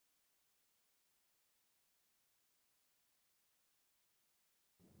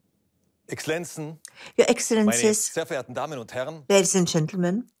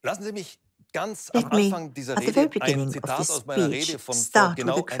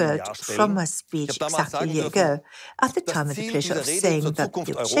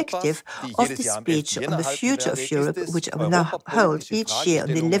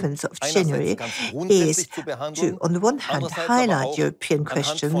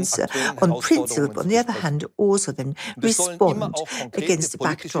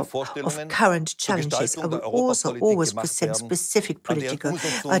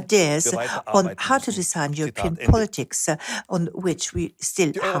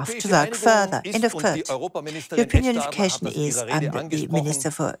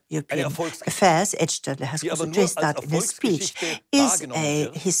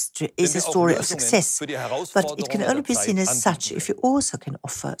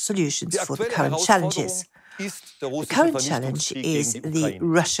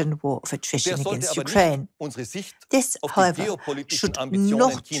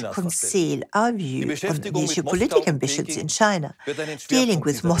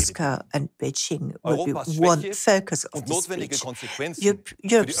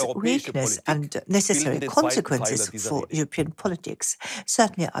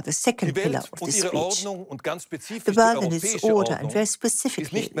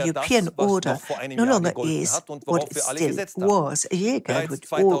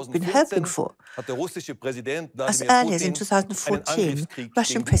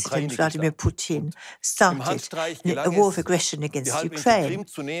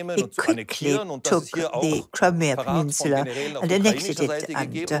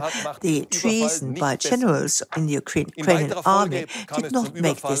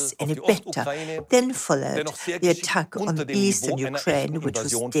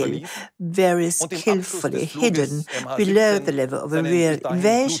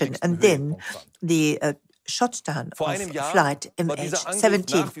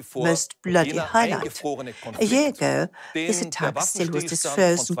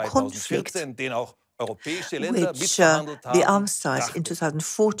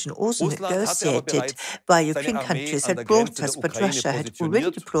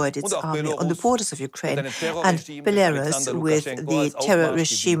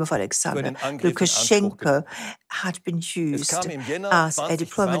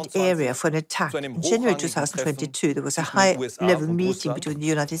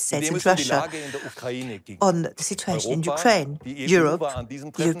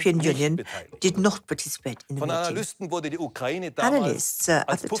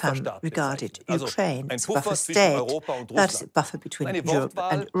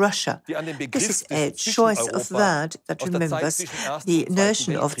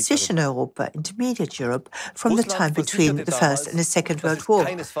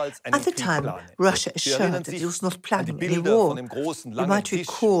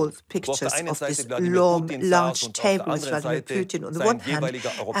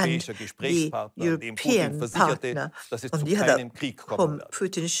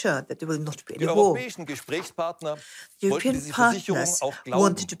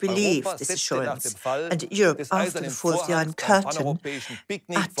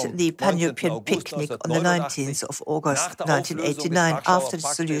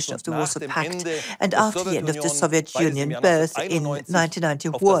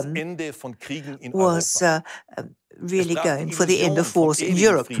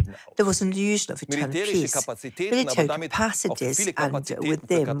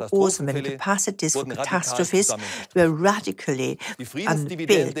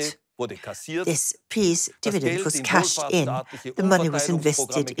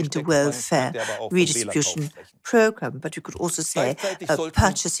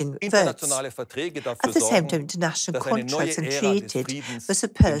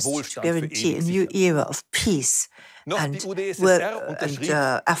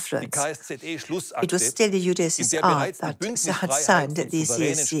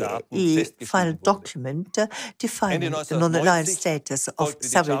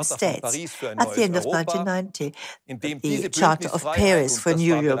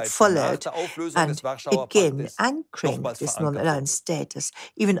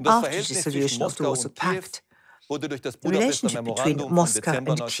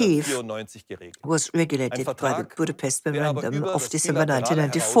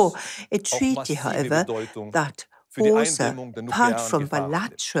But also, apart from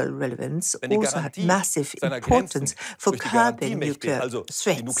bilateral relevance, also had massive importance for curbing nuclear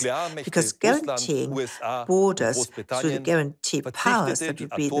threats, because guaranteeing borders through the guarantee powers that would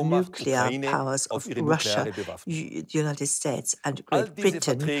be the nuclear powers of Russia, the United States and Great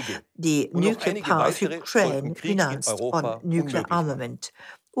Britain, the nuclear power of Ukraine renounced on nuclear armament.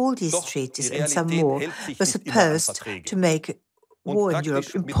 All these treaties and some more were supposed to make war in Europe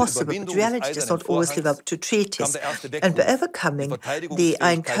impossible, but reality does not always live up to treaties. And by overcoming the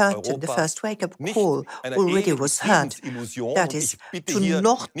Iron Curtain, the first wake-up call already was heard. That is, to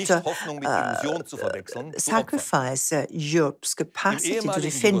not sacrifice Europe's capacity to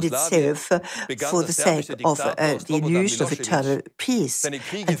defend itself for the sake of the illusion of eternal peace.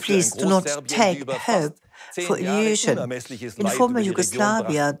 And please do not take hope for illusion. In former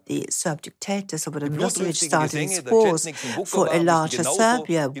Yugoslavia, the Serb dictator Slobodan Milosevic started his wars for a larger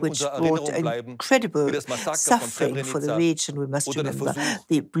Serbia, which brought incredible suffering for the region. We must remember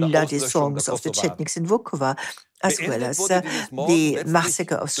the bloody songs of the Chetniks in Vukovar, as well as the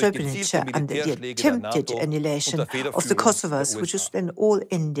massacre of Srebrenica and the attempted annihilation of the Kosovars, which was then all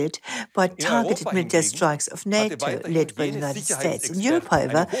ended by targeted military strikes of NATO, led by the United States. In Europe,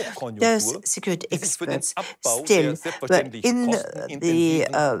 however, those security experts still were in the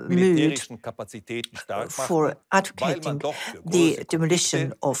mood for advocating the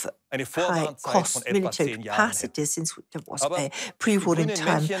demolition of high-cost military capacity, since there was a pre-warning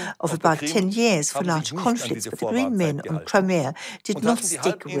time of about 10 years for large conflicts. But the Green Men on Crimea did not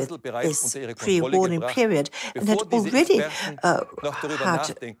stick with this pre-warning period and had already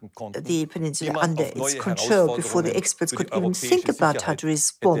had the peninsula under its control before the experts could even think about how to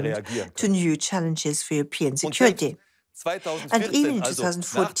respond to new challenges for European security. And even in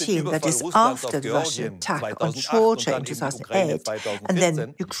 2014, that is after the Russian attack on Georgia in 2008, and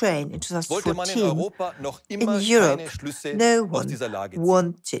then Ukraine in 2014, in Europe, no one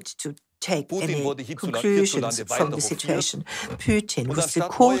wanted to take any conclusions from the situation. Putin was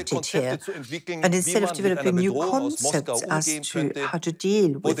supported here, and instead of developing new concepts as to how to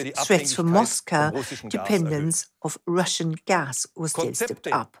deal with threats from Moscow, dependence of Russian gas was still stepped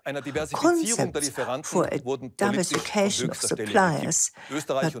up. Concepts for a diversification of suppliers were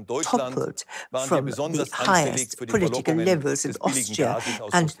toppled from the highest political levels in Austria,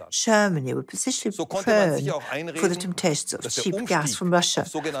 and Germany were particularly prone for the temptations of cheap gas from Russia.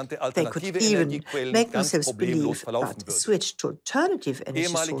 They could even make themselves believe that a switch to alternative energy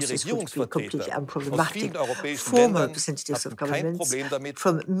sources would be completely unproblematic. Former representatives of governments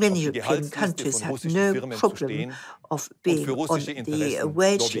from many European countries had no problem of being on the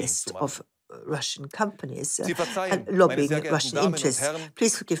wage list of Russian companies and lobbying Russian interests.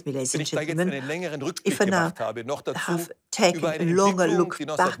 Please forgive me, ladies and gentlemen, if I now have taken a longer look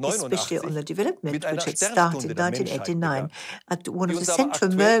back, especially on the development which had started in 1989 at one of the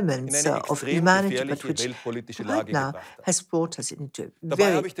central moments of humanity, but which right now has brought us into a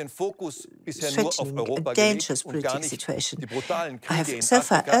very threatening and dangerous political situation. I have so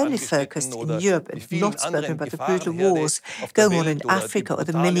far only focused in Europe and not spoken about the brutal wars going on in Africa or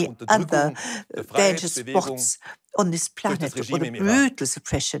the many other dangerous spots on this planet, or the brutal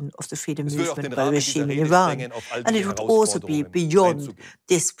suppression of the freedom movement by the regime in Iran. And it would also be beyond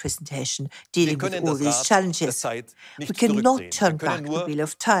this presentation, dealing with all these challenges. We cannot turn back the wheel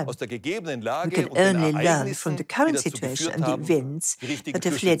of time. We can only learn from the current situation and the events that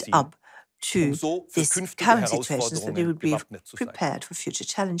have led up to this current situation, so that they would be prepared for future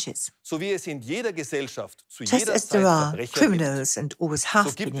challenges. Just as there are criminals and always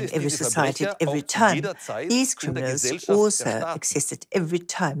have been in every society at every time, these criminals also exist at every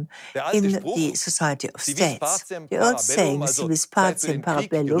time in the society of states. The old saying, si vis pacem para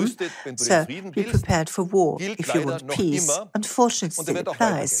bellum, so be prepared for war if you want peace, unfortunately still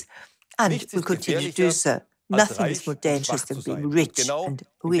applies, and will continue to do so. Nothing is more dangerous than being rich and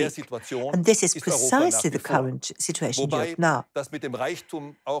weak. And this is precisely the current situation in Europe now.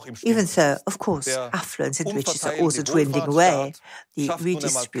 Even though, of course, affluence and riches are also dwindling away, the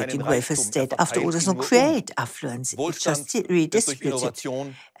redistributing welfare state, after all, does not create affluence, it just redistributes it.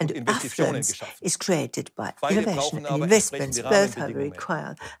 And affluence is created by innovation and investments, both however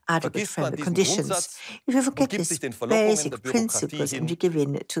require adequate framework conditions. If we forget these basic principles and we give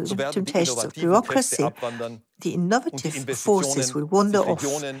in to the temptations of bureaucracy, the innovative forces will wander off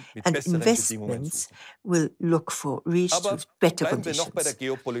and investments will look for regions with better conditions.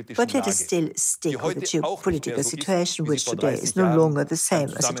 But let us still stick with the geopolitical situation, which today is no longer the same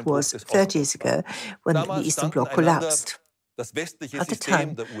as it was 30 years ago when the Eastern Bloc collapsed. At the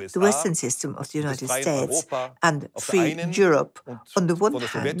time, the Western system of the United States and free Europe, on the one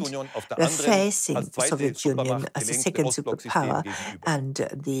hand, were facing the Soviet Union as a second superpower and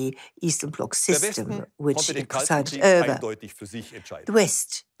the Eastern Bloc system, which it presided over. The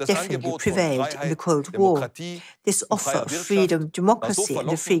West definitely prevailed in the Cold War. This offer of freedom, democracy, and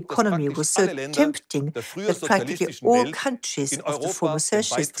a free economy was so tempting that practically all countries of the former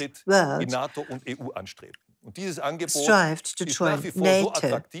socialist world strived to join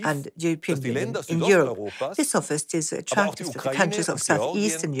NATO and the European Union in Europe. This offer is still so attractive to the countries of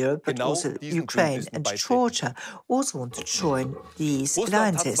southeastern Europe, but also Ukraine and Georgia also want to join these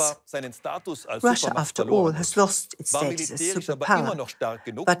alliances. Russia, after all, has lost its status as superpower,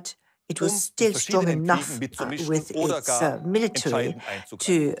 but it was still strong enough with its military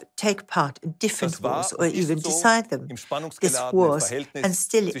to take part in different wars or even decide them. This was and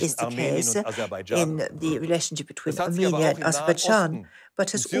still is the case in the relationship between Armenia and Azerbaijan,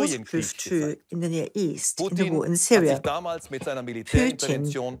 but has also proved true in the Near East, in the war in Syria.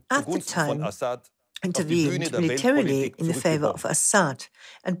 Putin, at the time, intervened militarily in the favor of Assad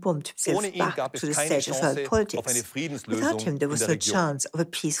and bombed himself back to the stage of world politics. Without him, there was no chance of a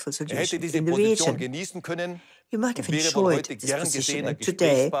peaceful solution in the region. He might have enjoyed this position and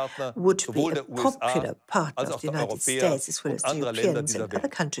today would be a popular partner of the United States as well as the Europeans and other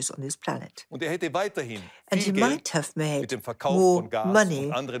countries on this planet. And he might have made more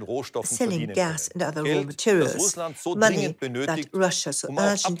money selling gas and other raw materials, money that Russia so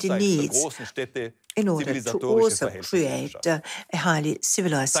urgently needs in order to also create a highly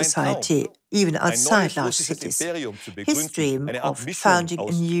civilized society, even outside large cities. His dream of founding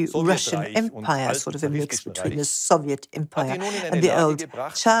a new Russian empire, sort of a mix between the Soviet empire and the old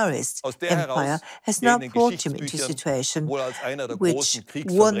Tsarist empire, has now brought him into a situation which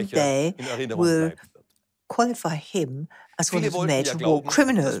one day will qualify him as one of the major war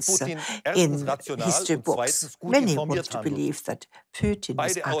criminals in history books. Many want to believe that Putin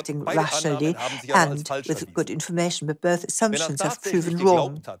is acting rationally and with good information, but both assumptions have proven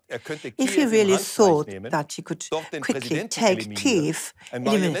wrong. If he really thought that he could quickly take Kiev,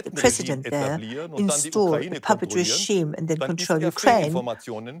 eliminate the president there, install a puppet regime and then control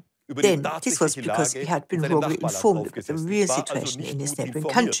Ukraine, then this was because he had been wrongly informed about the real situation in his neighboring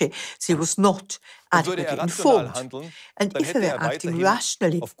country, so he was not adequately informed. And if he were acting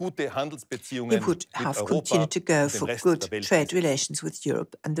rationally, he would have continued to go for good trade relations with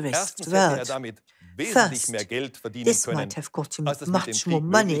Europe and the rest of the world. First, this might have got him much more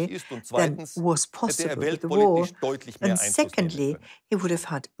money than was possible with the war, and secondly, he would have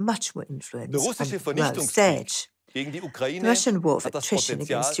had much more influence on the world stage. The Russian war of attrition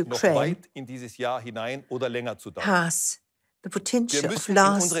against Ukraine has the potential of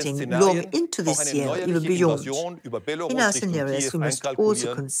lasting long into this year or even beyond. In our scenarios, we must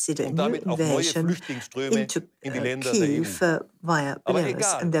also consider a new invasion into Kiev via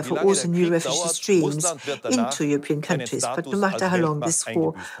Belarus, and therefore also new refugee streams into European countries. But no matter how long this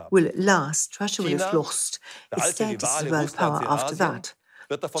war will last, Russia will have lost its status as a world power after that.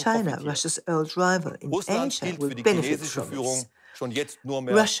 China, Russia's old rival in Asia, will benefit from this.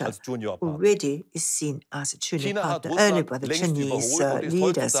 Russia already is seen as a junior partner only by the Chinese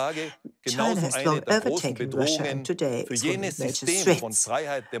leaders. China has long overtaken Russia and today is one of the major threats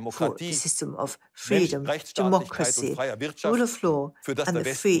for the system of freedom, democracy, rule of law and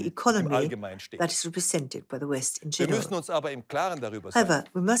the free economy that is represented by the West in general. However,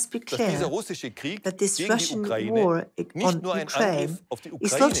 we must be clear that this Russian war on Ukraine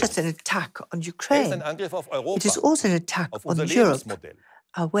is not just an attack on Ukraine, it is also an attack on Europe,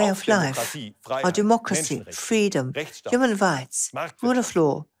 our way of life, our democracy, freedom, human rights, rule of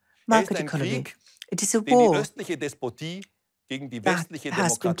law, market economy. It is a war that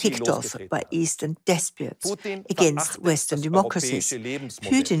has been kicked off by Eastern despots against Western democracies.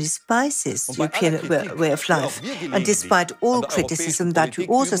 Putin despises the European way of life, and despite all criticism that we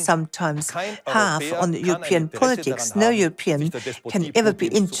also sometimes have on European politics, no European can ever be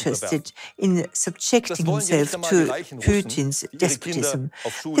interested in subjecting himself to Putin's despotism.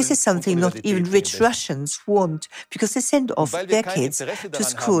 This is something not even rich Russians want, because they send off their kids to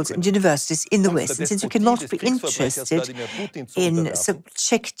schools and universities in the West. And since you cannot be interested in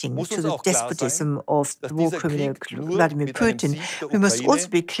subjecting to the despotism of the war criminal Vladimir Putin, we must also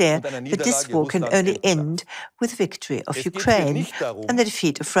be clear that this war can only end with the victory of Ukraine and the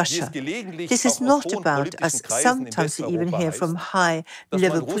defeat of Russia. This is not about, as sometimes we even hear from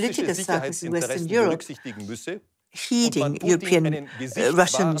high-level political circles in Western Europe, heeding European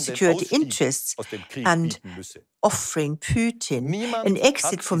Russian security interests and offering Putin an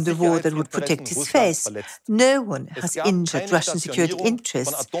exit from the war that would protect his face. No one has injured Russian security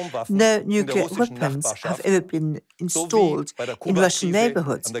interests. No nuclear weapons have ever been installed in Russian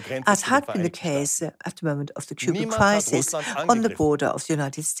neighborhoods, as had been the case at the moment of the Cuban crisis on the border of the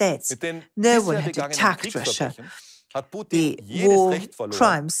United States. No one had attacked Russia. The war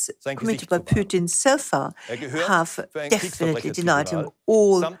crimes committed by Putin so far have definitely denied him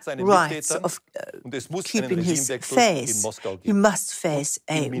all rights of keeping his face. He must face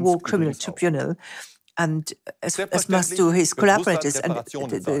a war criminal tribunal, and as must do his collaborators, and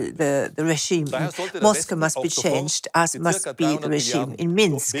the regime in Moscow must be changed, as must be the regime in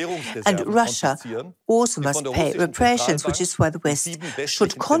Minsk. And Russia also must pay reparations, which is why the West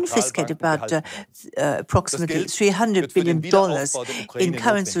should confiscate about approximately $300 billion in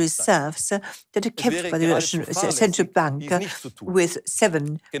currency reserves that are kept by the Russian central bank with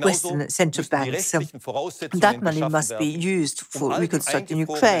 7 Western central banks. That money must be used for reconstructing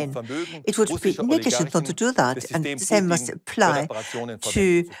Ukraine. It would be negligent not to do that, and the same must apply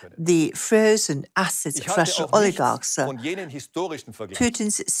to the frozen assets of Russian oligarchs.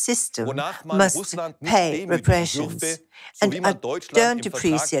 Putin's system must pay reparations. And I don't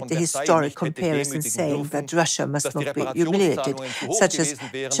appreciate the historic comparison saying that Russia must not be humiliated, such as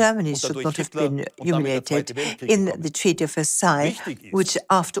Germany should not have been humiliated in the Treaty of Versailles, which,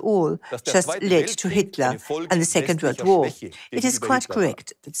 after all, just led to Hitler and the Second World War. It is quite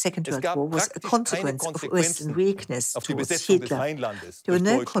correct that the Second World War was a consequence of Western weakness towards Hitler. There were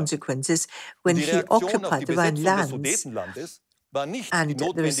no consequences when he occupied the Rhine lands. And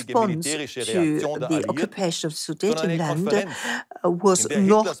the response to the occupation of Sudetenland was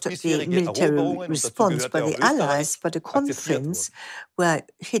not the military response by the Allies, but a conference where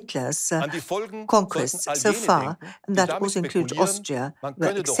Hitler's conquests so far, and that also includes Austria, were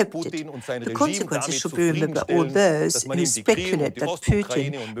accepted. The consequences should be remembered by all those who speculate that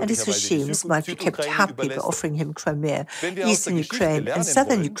Putin and his regimes might be kept happy by offering him Crimea, eastern Ukraine and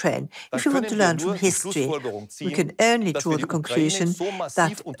southern Ukraine. If we want to learn from history, we can only draw the conclusion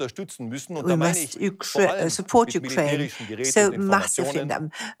that we must support Ukraine so massively in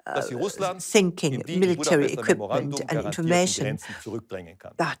them, thinking military equipment and information,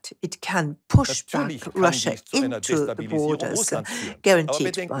 that it can push back Russia into the borders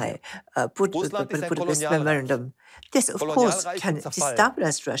guaranteed by Budapest Memorandum. This, of course, can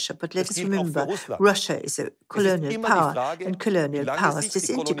destabilize Russia, but let us remember, Russia is a colonial power, and colonial powers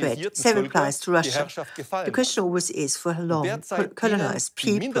disintegrate. Same applies to Russia. The question always is, for how long colonized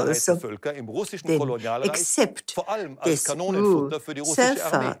peoples then accept this rule. So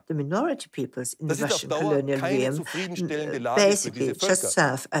far, the minority peoples in the Russian colonial realm basically just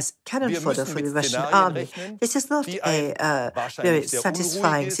serve as cannon fodder for the Russian army. This is not a very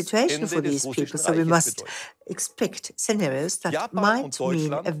satisfying situation for these people, so we must expect scenarios that might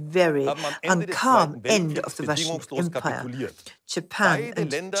mean a very uncalm end of the Russian Empire. Japan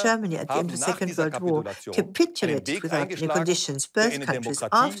and Germany at the end of the Second World War capitulated without any conditions. Both countries,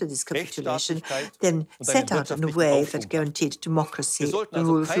 after this capitulation, then set out in a way that guaranteed democracy, the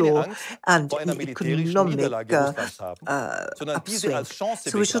rule of law, and an economic upswing.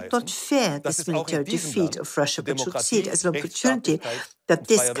 So we should not fear this military defeat of Russia, but should see it as an opportunity that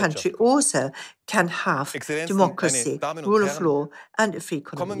this country also can have democracy, rule of law, and a free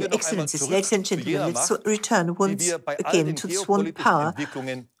economy. Your Excellencies, ladies and gentlemen, let's return once again to this one power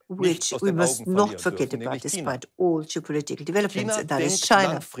which we must not forget about despite all geopolitical developments, and that is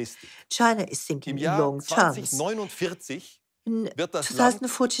China. China is thinking in long terms. In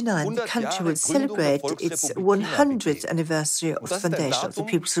 2049, the country will celebrate its 100th anniversary of the foundation of the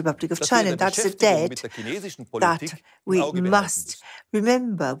People's Republic of China. And that's a date that we must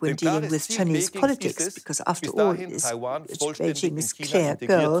remember when dealing with Chinese politics, because after all, Beijing's clear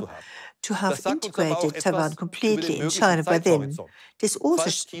goal to have integrated Taiwan completely in China by then. This also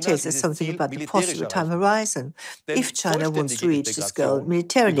tells us something about the possible time horizon. If China wants to reach this goal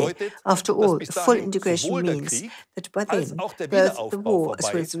militarily, after all, full integration means that by then, both the war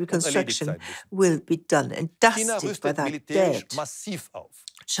as well as the reconstruction will be done and dusted by that date.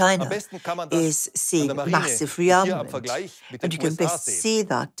 China is seeing massive rearmament, and you can best see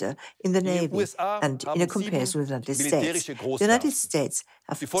that in the Navy and in a comparison with the United States. The United States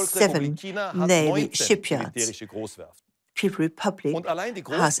have 7 Navy shipyards. People Republic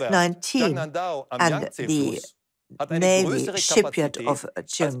has 19, and the Navy shipyard of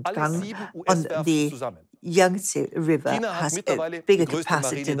Jianggang on the Yangtze River has a bigger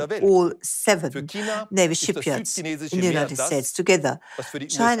capacity than all 7 Navy shipyards in the United States together.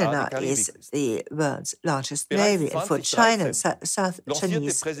 China now is the world's largest Navy, and for China, South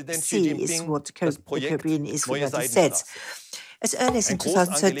Chinese Sea is what the Caribbean is for the United States. As early as in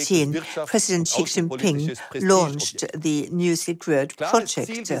 2013, President Xi Jinping launched the New Silk Road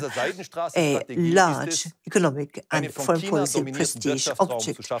project, a large economic and foreign policy prestige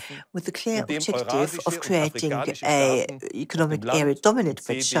object, with the clear objective of creating an economic area dominated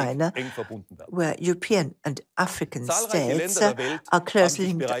by China, where European and African states are closely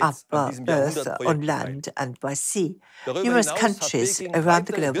linked up both on land and by sea. Numerous countries around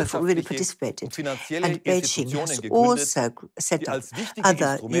the globe have already participated, and Beijing has also set up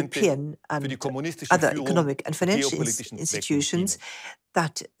other European and other economic and financial institutions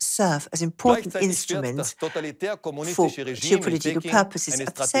that serve as important instruments for geopolitical purposes.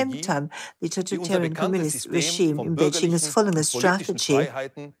 At the same time, the totalitarian communist regime in Beijing is following a strategy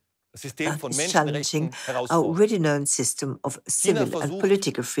that is challenging our already known system of civil and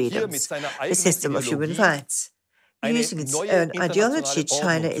political freedoms, the system of human rights. Using its own ideology,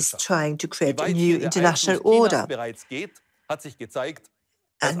 China is trying to create a new international order.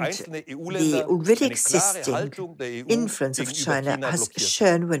 And the already existing influence of China has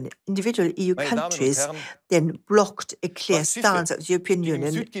shown when individual EU countries then blocked a clear stance of the European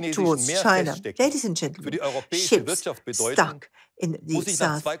Union towards China. Ladies and gentlemen, ships stuck in the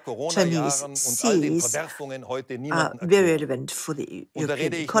South Chinese Seas are very relevant for the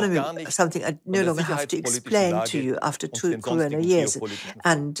European economy, something I no longer have to explain to you after 2 corona years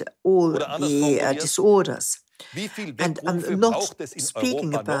and all the disorders. And I'm not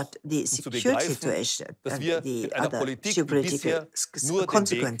speaking about the security situation and the other geopolitical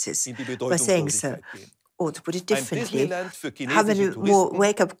consequences by saying so. Or to put it differently, how many more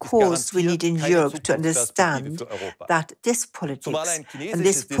wake-up calls we need in Europe to understand that this politics and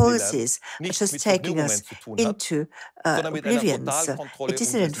these policies are just taking us into oblivion. It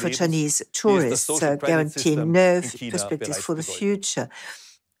isn't for Chinese tourists guaranteeing no perspectives for the future,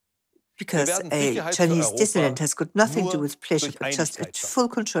 because a Chinese dissident has got nothing to do with pleasure, but just a full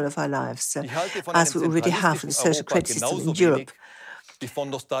control of our lives, as we already have with the social credit system in Europe.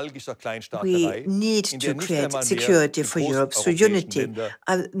 We need to create security for Europe through unity.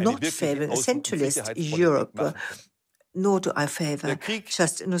 I'm not favoring a centralist Europe, nor do I favor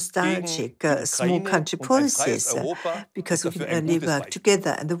just nostalgic small country policies, because we can only work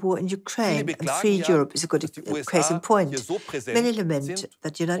together. And the war in Ukraine and free Europe is a good case in point. Many lament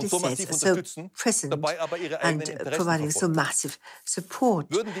that the United States are so present and providing so massive support,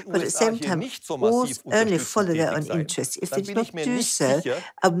 but at the same time only follow their own interests. If they did not do so,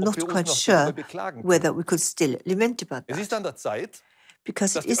 I'm not quite sure whether we could still lament about that.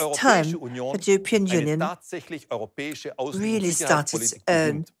 Because it is time that the European Union really starts its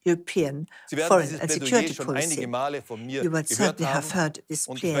own European foreign and security policy. You would certainly have heard this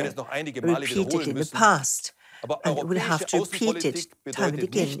plea repeated in the past, and we'll have to repeat it time and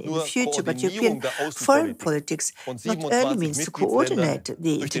again in the future. But European foreign politics not only means to coordinate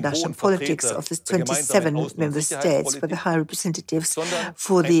the international politics of the 27 member states, but the high representatives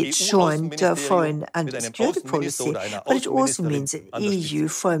for the joint foreign and security policy, but it also means an EU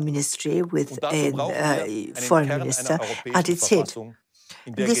foreign ministry with a foreign minister at its head.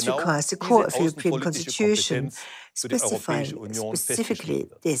 And this requires the core of the European Constitution, specifying specifically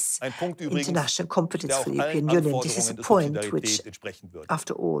this international competence for the European Union. This is a point which,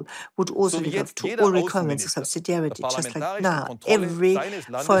 after all, would also live up to all requirements of subsidiarity, just like now. Every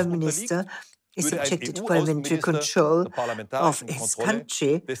foreign minister is subjected to parliamentary control of his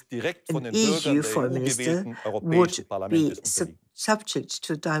country. An EU foreign minister would be subject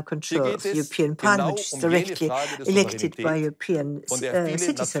to direct control of the European Parliament, which is directly elected by European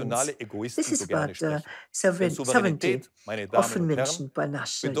citizens. This is about sovereignty, often mentioned by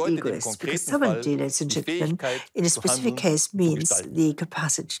national egoists, because sovereignty, ladies and gentlemen, in a specific case means the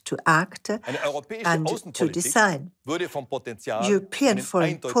capacity to act and to design. European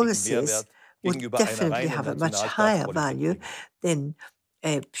foreign policies would definitely have a much higher value than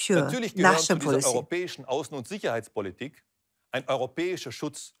a pure national policy.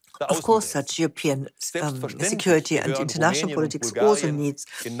 Of course, such European security and international politics also means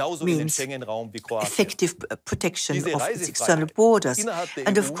effective protection of its external borders.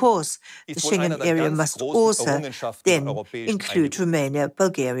 And of course, the Schengen area must also then include Romania,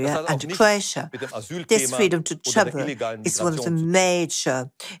 Bulgaria, and Croatia. This freedom to travel is one of the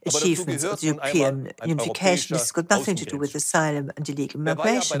major achievements of the European unification. This has got nothing to do with asylum and illegal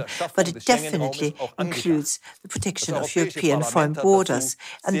migration, but it definitely includes the protection of European foreign borders.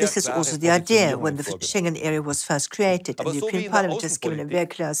 And this is also the idea when the Schengen area was first created, and the European Parliament has given a very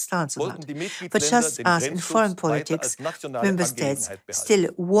clear stance on that. But just as in foreign politics, member states still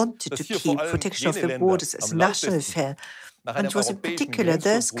wanted to keep protection of their borders as a national affair. And it was in particular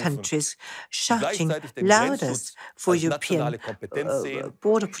those countries shouting loudest for European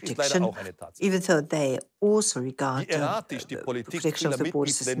border protection, even though they also regard the protection of the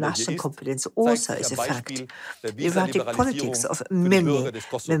borders as national competence, also is a fact. The erratic politics of many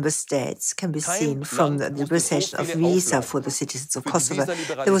member states can be seen from the liberalization of visa for the citizens of Kosovo.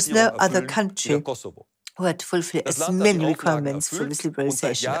 There was no other country who had to fulfill as many requirements for this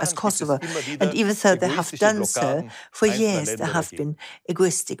liberalization as Kosovo. And even though they have done so, for years there have been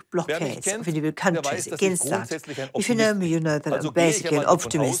egoistic blockades of individual countries against that. If you know me, you know that I'm basically an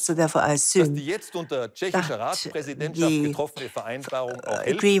optimist, so therefore I assume that the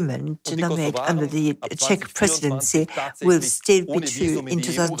agreement now made under the Czech presidency will still be true in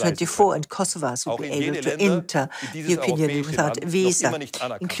 2024, and Kosovars will be able to enter the European Union without a visa,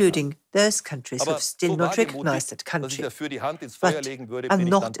 including those countries who have still not recognized that country. But I'm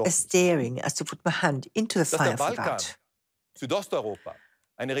not as daring as to put my hand into the fire for that.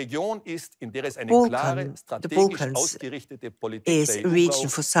 The Balkans is a region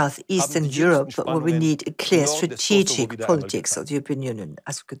for southeastern Europe where we need a clear strategic politics of the European Union,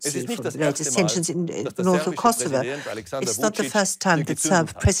 as we could see from the latest tensions in north of Kosovo. It's not the first time that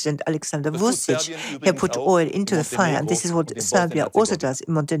Serb President Aleksandar Vučić has put oil into the fire, and this is what Serbia also does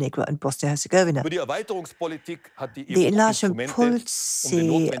in Montenegro and Bosnia-Herzegovina. The enlargement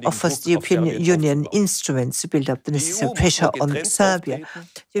policy offers the European Union instruments to build up the necessary pressure on Serbia.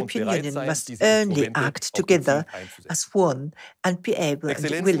 The European Union must only act together as one and be able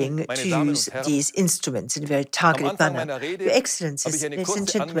and willing to use these instruments in a very targeted manner. Your Excellencies, ladies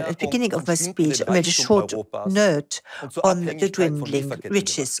and gentlemen, at the beginning of my speech, I made a short note on the dwindling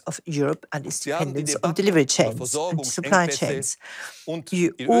riches of Europe and its dependence on delivery chains and supply chains.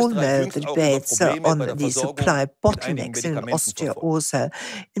 You all know the debates on the supply bottlenecks in Austria, also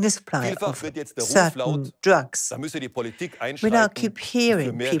in the supply of certain drugs. We now keep hearing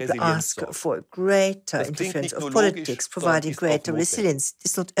people ask for greater interference of politics, providing greater resilience.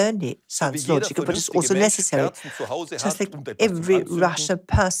 This not only sounds logical, but it's also necessary. Just like every Russian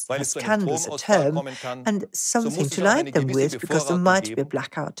person has candles at home and something to light them with because there might be a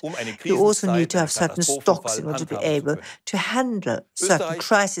blackout. You also need to have certain stocks in order to be able to handle certain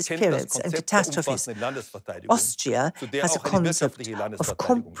crisis periods and catastrophes. Austria has a concept of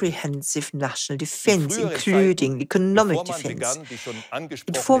comprehensive national defense, including economic defense.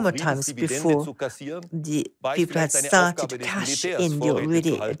 In former times, before the people had started to cash in the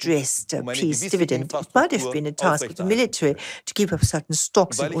already addressed peace dividend, it might have been a task of the military to keep up certain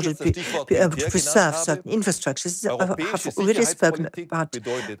stocks in order to be able to preserve certain infrastructures. I have already spoken about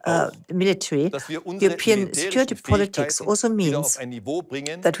the military. European security politics also means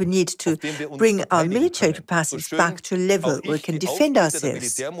that we need to bring our military capacities back to a level where we can defend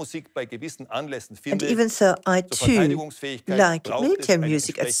ourselves. And even though I too like military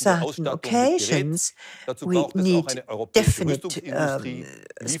music at certain occasions, we need definite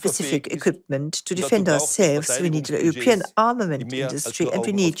specific equipment to defend ourselves. We need a European armament industry, and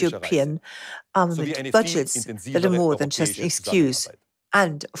we need European armament budgets that are more than just an excuse.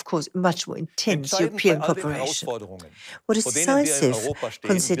 And, of course, much more intense European cooperation. What is decisive,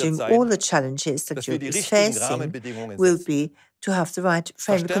 considering all the challenges that Europe is facing, will be to have the right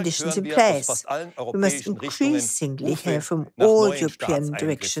framework conditions in place. We must increasingly hear from all European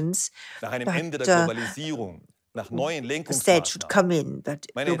directions that the state should come in, that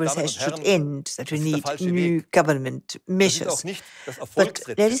globalization should end, that we need new government measures. But,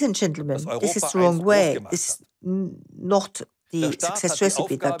 ladies and gentlemen, this is the wrong way. This is not the success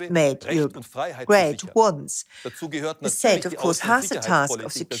recipe that made Europe great once. The state, of course, has the task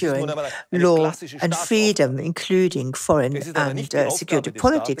of securing law and freedom, including foreign and security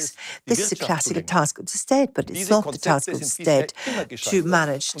politics. This is a classical task of the state, but it's not the task of the state to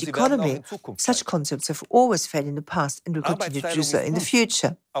manage the economy. Such concepts have always failed in the past and will continue to do so in the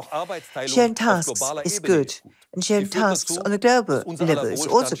future. Sharing tasks is good, And sharing tasks on a global level is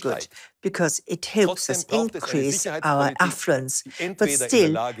also good because it helps us increase our affluence. But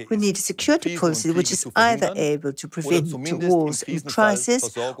still, we need a security policy which is either able to prevent wars and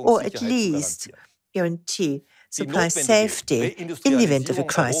crises or at least guarantee supply safety in the event of a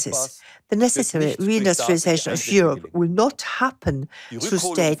crisis. The necessary reindustrialization of Europe will not happen through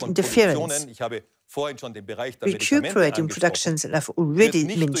state interference. Recuperating productions, and I've already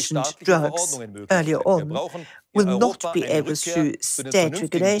mentioned drugs earlier on, will not be able through state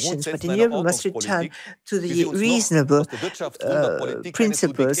regulations, but in Europe we must return to the reasonable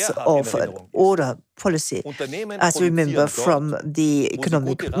principles of order policy, as we remember from the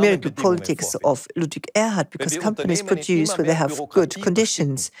economic miracle politics of Ludwig Erhard, because companies produce where they have good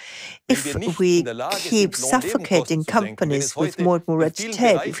conditions. If we keep suffocating companies with more and more red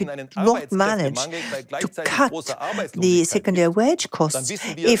tape, if we do not manage to cut the secondary wage costs,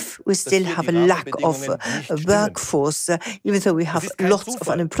 if we still have a lack of workforce, even though we have lots of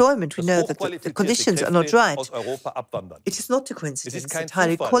unemployment, we know that the conditions are not right. It is not a coincidence that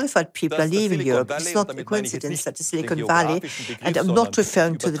highly qualified people are leaving Europe. It is not a coincidence that the Silicon Valley, and I'm not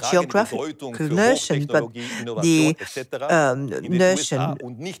referring to the geographical notion, but the notion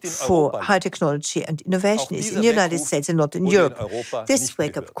for high technology and innovation is in the United States and not in Europe. This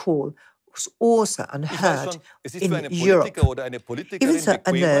wake-up call was also unheard in Europe. Even though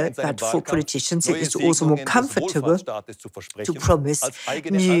I know that for politicians it is also more comfortable to promise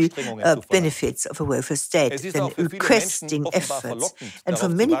new benefits of a welfare state than requesting efforts. And for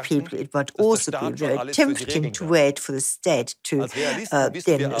many people it might also be very tempting to wait for the state to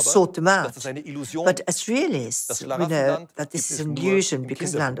then sort them out. But as realists, we know that this is an illusion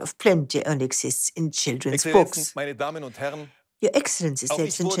because the land of plenty only exists in children's books. Your Excellencies,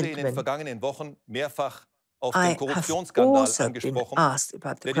 ladies and gentlemen, I have also been asked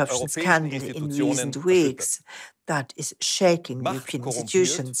about the corruption scandal in recent weeks that is shaking European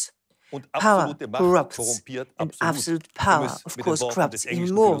institutions. Power corrupts, and absolute power, of course, corrupts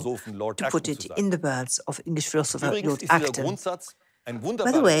even more, to put it in the words of English philosopher Lord Acton.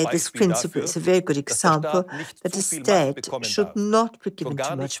 By the way, this principle is a very good example that the state should not be given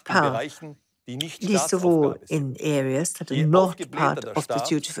too much power, least of all in areas that are not part of the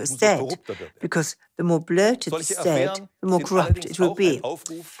duty of a state, because the more bloated the state, the more corrupt it will be.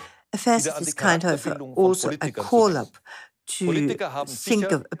 Affairs of this kind, however, also a call-up to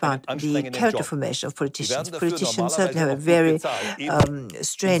think about the character formation of politicians. Politicians certainly have a very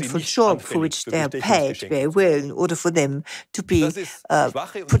strainful job for which they are paid very well in order for them to be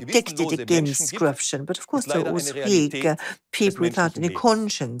protected against corruption. But of course there are always weak people without any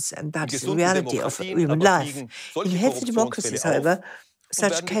conscience, and that is the reality of human life. In healthy democracies, however,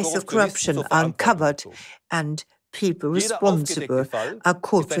 such cases of corruption are uncovered and people responsible are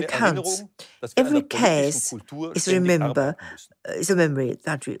called to account. Every case is a memory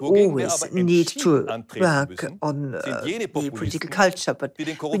that we always need to work on the political culture, but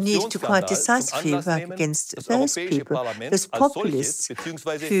we need to quite decisively work against those people, those populists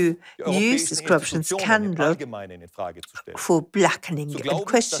who use this corruption scandal for blackening and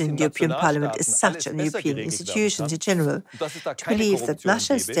questioning the European Parliament as such and European institutions in general. To believe that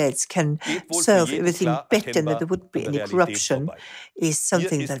national states can solve everything better and that there would be any corruption is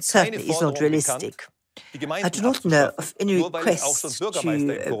something that certainly is not realistic. I do not know of any requests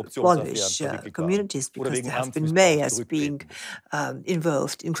to abolish communities because there have been mayors being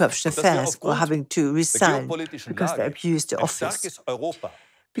involved in corruption affairs or having to resign because they abused the office.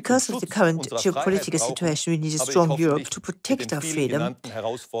 Because of the current geopolitical situation, we need a strong Europe to protect our freedom.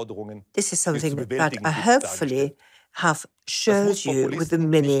 This is something that I hopefully have showed you with the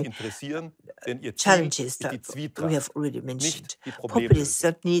many challenges that we have already mentioned. Populists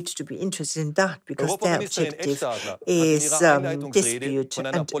that need to be interested in that because their objective is dispute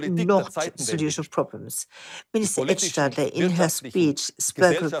and not solution of problems. Minister Edstadler in her speech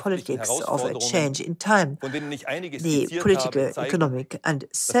spoke of politics of a change in time. The political, economic and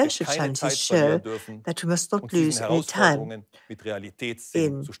social challenges show that we must not lose any time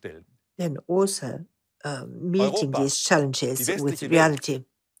in then also meeting these challenges with reality.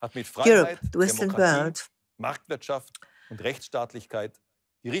 Europe, the Western world,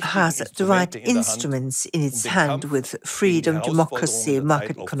 has the right instruments in its hand with freedom, democracy,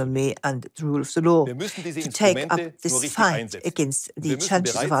 market economy and the rule of the law to take up this fight against the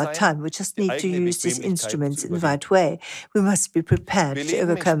challenges of our time. We just need to use these instruments in the right way. We must be prepared to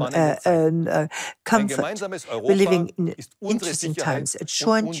overcome comfort. We're living in interesting times. A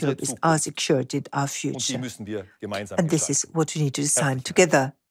joint Europe is our security, our future. And this is what we need to design together.